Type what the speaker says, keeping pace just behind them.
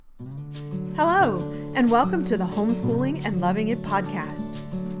Hello, and welcome to the Homeschooling and Loving It podcast.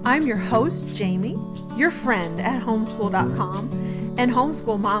 I'm your host, Jamie, your friend at homeschool.com and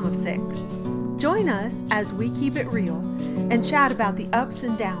homeschool mom of 6. Join us as we keep it real and chat about the ups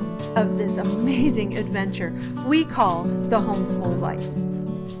and downs of this amazing adventure we call the homeschool life.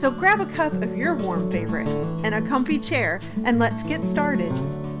 So grab a cup of your warm favorite and a comfy chair and let's get started.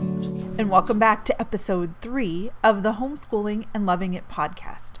 And welcome back to episode 3 of the Homeschooling and Loving It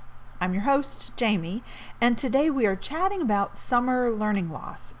podcast. I'm your host, Jamie, and today we are chatting about summer learning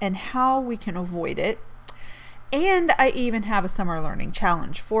loss and how we can avoid it. And I even have a summer learning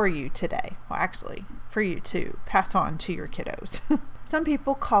challenge for you today. Well, actually, for you to pass on to your kiddos. Some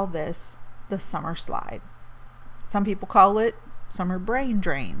people call this the summer slide. Some people call it summer brain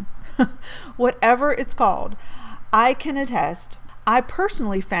drain. Whatever it's called, I can attest. I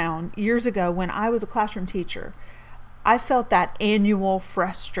personally found years ago when I was a classroom teacher, I felt that annual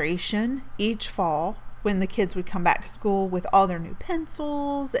frustration each fall when the kids would come back to school with all their new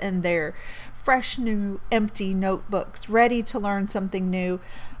pencils and their fresh new empty notebooks ready to learn something new,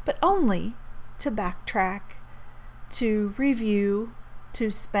 but only to backtrack, to review,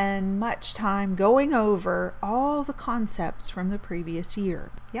 to spend much time going over all the concepts from the previous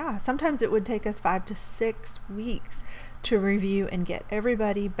year. Yeah, sometimes it would take us 5 to 6 weeks to review and get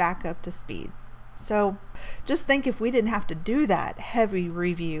everybody back up to speed. So just think if we didn't have to do that heavy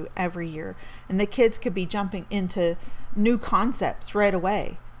review every year and the kids could be jumping into new concepts right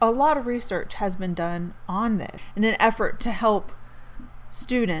away. A lot of research has been done on this in an effort to help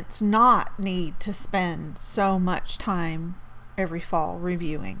students not need to spend so much time every fall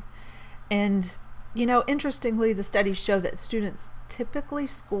reviewing. And, interestingly, the studies show that students typically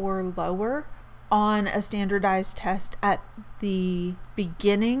score lower on a standardized test at the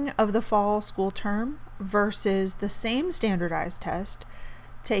beginning of the fall school term versus the same standardized test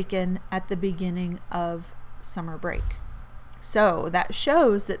taken at the beginning of summer break. So that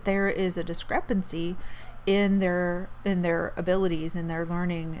shows that there is a discrepancy in their abilities, in their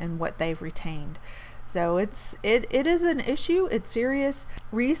learning, and what they've retained. So it is an issue. It's serious.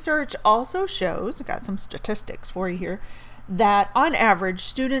 Research also shows, I got some statistics for you here, that on average,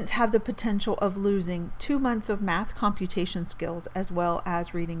 students have the potential of losing 2 months of math computation skills as well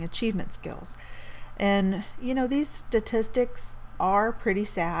as reading achievement skills. And, these statistics are pretty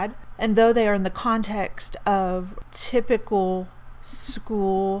sad. And though they are in the context of typical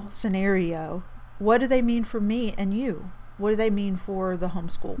school scenario, what do they mean for me and you? What do they mean for the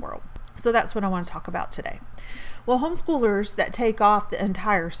homeschool world? So that's what I want to talk about today. Well, homeschoolers that take off the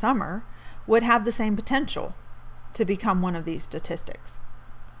entire summer would have the same potential to become one of these statistics.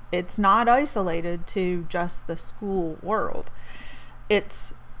 It's not isolated to just the school world.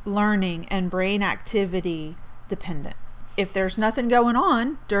 It's learning and brain activity dependent. If there's nothing going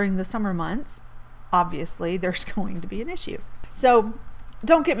on during the summer months, obviously there's going to be an issue. So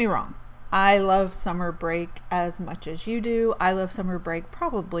don't get me wrong. I love summer break as much as you do. I love summer break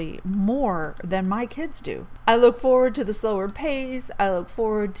probably more than my kids do. I look forward to the slower pace. I look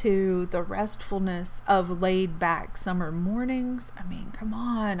forward to the restfulness of laid back summer mornings. I mean, come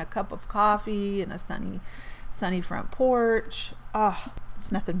on, a cup of coffee and a sunny front porch. Oh,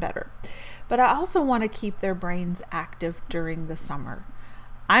 it's nothing better. But I also want to keep their brains active during the summer.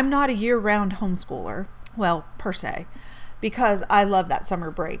 I'm not a year-round homeschooler, well, per se, because I love that summer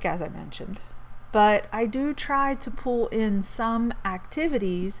break, as I mentioned. But I do try to pull in some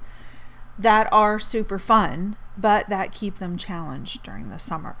activities that are super fun, but that keep them challenged during the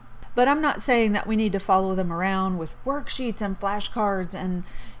summer. But I'm not saying that we need to follow them around with worksheets and flashcards and,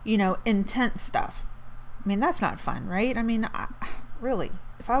 intense stuff. I mean, that's not fun, right? I mean, really,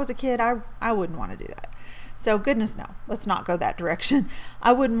 if I was a kid, I wouldn't want to do that. So goodness no, let's not go that direction.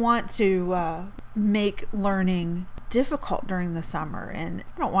 I wouldn't want to make learning difficult during the summer, and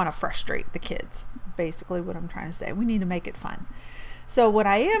I don't want to frustrate the kids. That's basically what I'm trying to say. We need to make it fun. So what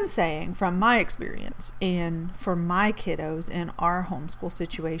I am saying from my experience and for my kiddos in our homeschool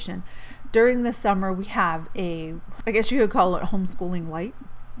situation, during the summer we have I guess you could call it homeschooling light,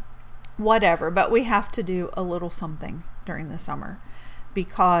 whatever, but we have to do a little something during the summer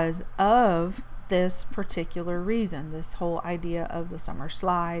because of this particular reason, this whole idea of the summer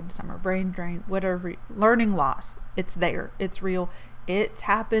slide, summer brain drain, whatever, learning loss. It's there. It's real. It's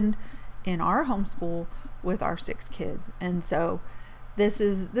happened in our homeschool with our 6 kids. And so this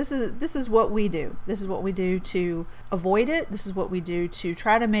is what we do. This is what we do to avoid it. This is what we do to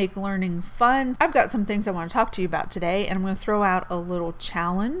try to make learning fun. I've got some things I want to talk to you about today, and I'm going to throw out a little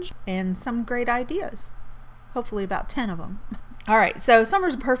challenge and some great ideas. Hopefully about 10 of them. All right, so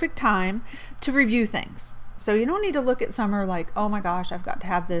summer's a perfect time to review things. So you don't need to look at summer like, oh my gosh, I've got to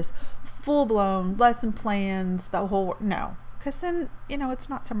have this full-blown lesson plans, no. Because then, it's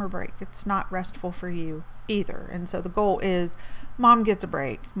not summer break. It's not restful for you either. And so the goal is mom gets a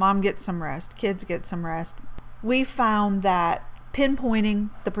break, mom gets some rest, kids get some rest. We found that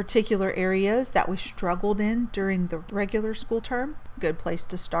pinpointing the particular areas that we struggled in during the regular school term, good place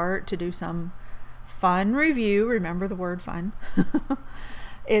to start to do some fun review. Remember the word fun.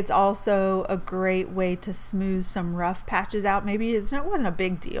 It's also a great way to smooth some rough patches out. Maybe it wasn't a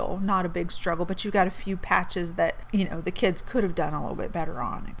big deal, not a big struggle, but you've got a few patches that, the kids could have done a little bit better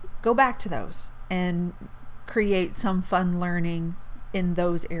on. Go back to those and create some fun learning in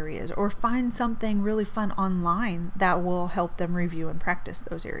those areas, or find something really fun online that will help them review and practice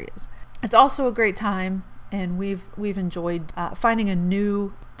those areas. It's also a great time, and we've enjoyed finding a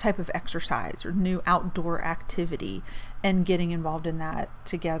new type of exercise or new outdoor activity and getting involved in that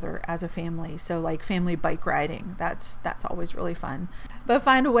together as a family. So like family bike riding, that's always really fun. But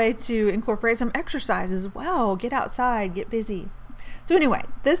find a way to incorporate some exercise as well. Get outside, get busy. So anyway,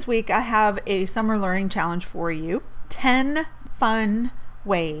 this week I have a summer learning challenge for you. 10 fun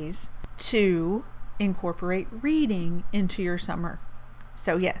ways to incorporate reading into your summer.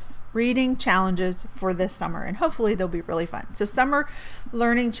 So yes, reading challenges for this summer, and hopefully they'll be really fun. So summer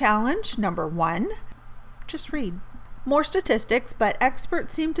learning challenge number 1, just read. More statistics, but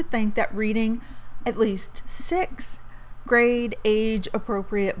experts seem to think that reading at least 6 grade age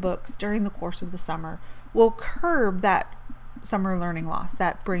appropriate books during the course of the summer will curb that summer learning loss,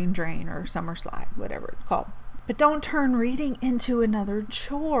 that brain drain or summer slide, whatever it's called. But don't turn reading into another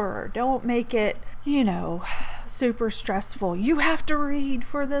chore. Don't make it, super stressful. You have to read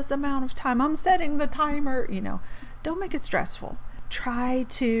for this amount of time. I'm setting the timer, Don't make it stressful. Try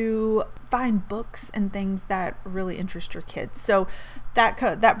to find books and things that really interest your kids. So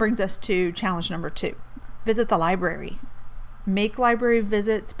that brings us to challenge number 2. Visit the library. Make library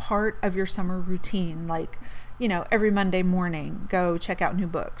visits part of your summer routine, like every Monday morning, go check out new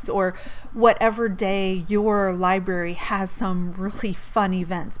books, or whatever day your library has some really fun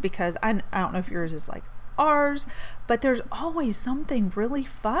events, because I don't know if yours is like ours, but there's always something really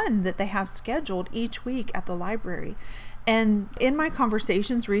fun that they have scheduled each week at the library. And in my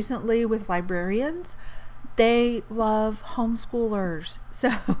conversations recently with librarians, they love homeschoolers.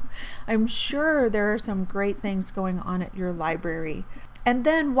 So I'm sure there are some great things going on at your library. And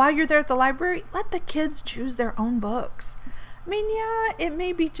then while you're there at the library, let the kids choose their own books. It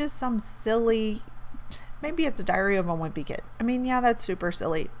may be just some silly, maybe it's a Diary of a Wimpy Kid. That's super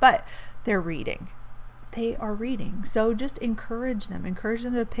silly, but they're reading. They are reading. So just encourage them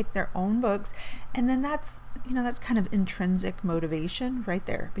to pick their own books. And then that's kind of intrinsic motivation right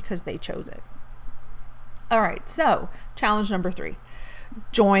there because they chose it. All right. So challenge number 3.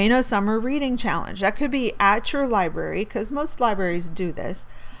 Join a summer reading challenge. That could be at your library, because most libraries do this.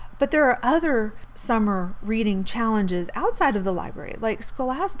 But there are other summer reading challenges outside of the library. Like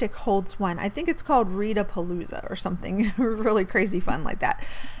Scholastic holds one. I think it's called Read-a-Palooza or something really crazy fun like that.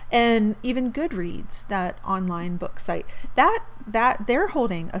 And even Goodreads, that online book site, that they're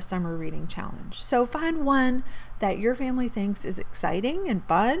holding a summer reading challenge. So find one that your family thinks is exciting and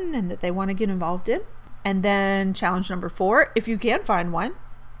fun and that they want to get involved in. And then challenge number 4, if you can find one,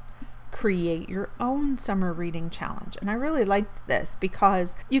 create your own summer reading challenge. And I really liked this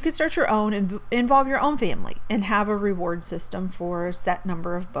because you could start your own and involve your own family and have a reward system for a set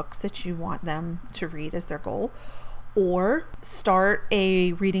number of books that you want them to read as their goal. Or start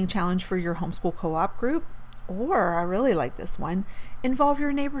a reading challenge for your homeschool co-op group. Or, I really like this one, involve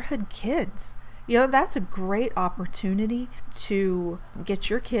your neighborhood kids. That's a great opportunity to get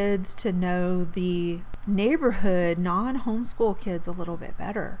your kids to know the neighborhood non-homeschool kids a little bit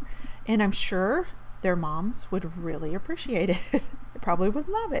better. And I'm sure their moms would really appreciate it. They probably would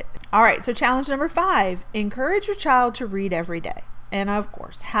love it. All right, so challenge number 5, encourage your child to read every day. And of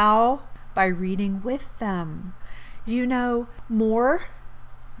course, how? By reading with them. More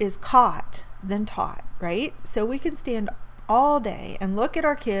is caught than taught, right? So we can stand all day and look at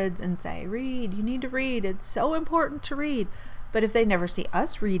our kids and say, read, you need to read. It's so important to read. But if they never see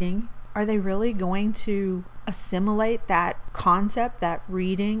us reading, are they really going to assimilate that concept that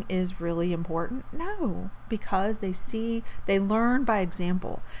reading is really important? No, because they learn by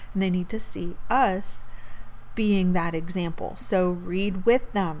example, and they need to see us being that example. So read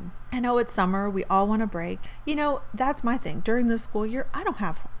with them. I know it's summer, we all want a break. That's my thing. During the school year, I don't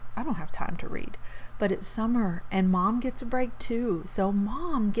have time to read. But it's summer and mom gets a break too. So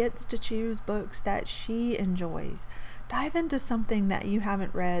mom gets to choose books that she enjoys. Dive into something that you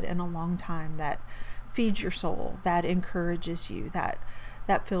haven't read in a long time that feeds your soul, that encourages you, that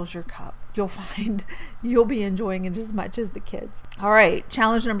that fills your cup. You'll find you'll be enjoying it as much as the kids. All right,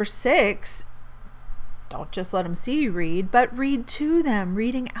 challenge number 6. Don't just let them see you read, but read to them,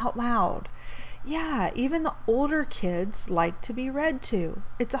 reading out loud. Yeah, even the older kids like to be read to.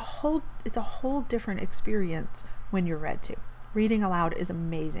 It's a whole different experience when you're read to. Reading aloud is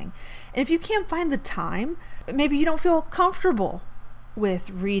amazing. And if you can't find the time, maybe you don't feel comfortable with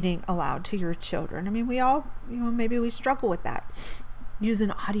reading aloud to your children. I mean, we all, maybe we struggle with that. Use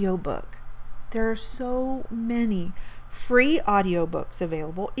an audiobook. There are so many free audiobooks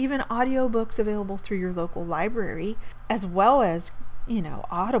available, even audiobooks available through your local library, as well as,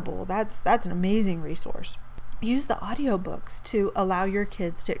 Audible. That's an amazing resource. Use the audiobooks to allow your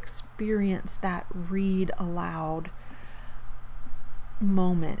kids to experience that read aloud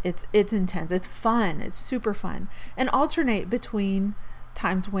moment. It's intense. It's fun. It's super fun. And alternate between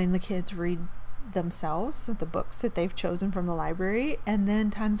times when the kids read themselves, the books that they've chosen from the library, and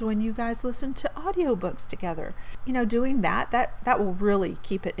then times when you guys listen to audiobooks together. Doing that will really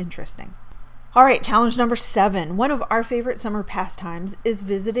keep it interesting. All right, challenge number 7. One of our favorite summer pastimes is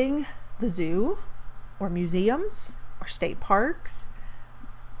visiting the zoo or museums or state parks.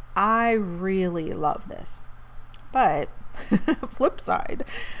 I really love this. But flip side,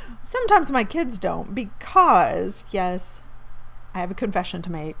 sometimes my kids don't, because, yes, I have a confession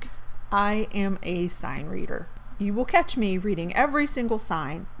to make. I am a sign reader. You will catch me reading every single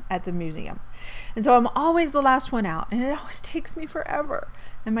sign at the museum. And so I'm always the last one out, and it always takes me forever.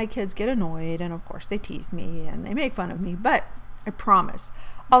 And my kids get annoyed, and of course they tease me and they make fun of me, but I promise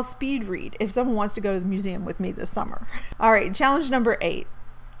I'll speed read if someone wants to go to the museum with me this summer. All right, challenge number 8.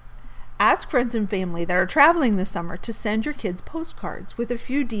 Ask friends and family that are traveling this summer to send your kids postcards with a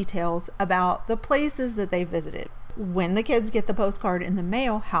few details about the places that they visited. When the kids get the postcard in the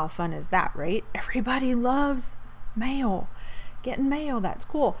mail, how fun is that, right? Everybody loves mail. Getting mail, that's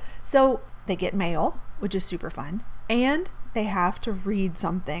cool. So they get mail, which is super fun, and they have to read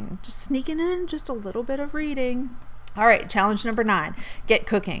something. Just sneaking in just a little bit of reading. All right, challenge number 9. Get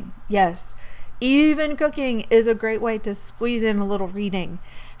cooking. Yes, even cooking is a great way to squeeze in a little reading.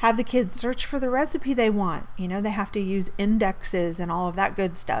 Have the kids search for the recipe they want. They have to use indexes and all of that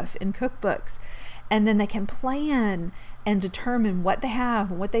good stuff in cookbooks. And then they can plan and determine what they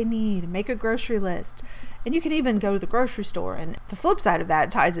have and what they need, make a grocery list. And you can even go to the grocery store. And the flip side of that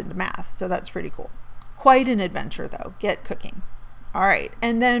ties into math. So that's pretty cool. Quite an adventure, though. Get cooking. All right.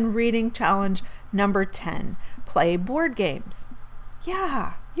 And then reading challenge number 10. Play board games.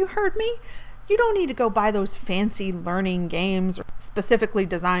 Yeah, you heard me. You don't need to go buy those fancy learning games specifically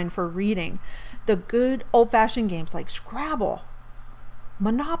designed for reading. The good old-fashioned games like Scrabble,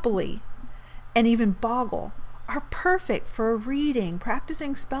 Monopoly, and even Boggle are perfect for reading,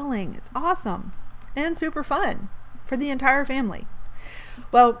 practicing spelling. It's awesome and super fun for the entire family.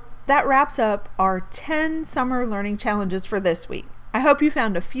 Well, that wraps up our 10 summer learning challenges for this week. I hope you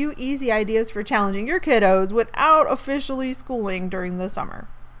found a few easy ideas for challenging your kiddos without officially schooling during the summer.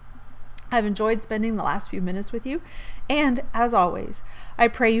 I've enjoyed spending the last few minutes with you, and as always, I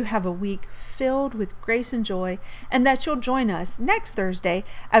pray you have a week filled with grace and joy, and that you'll join us next Thursday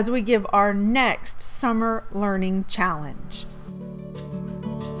as we give our next summer learning challenge.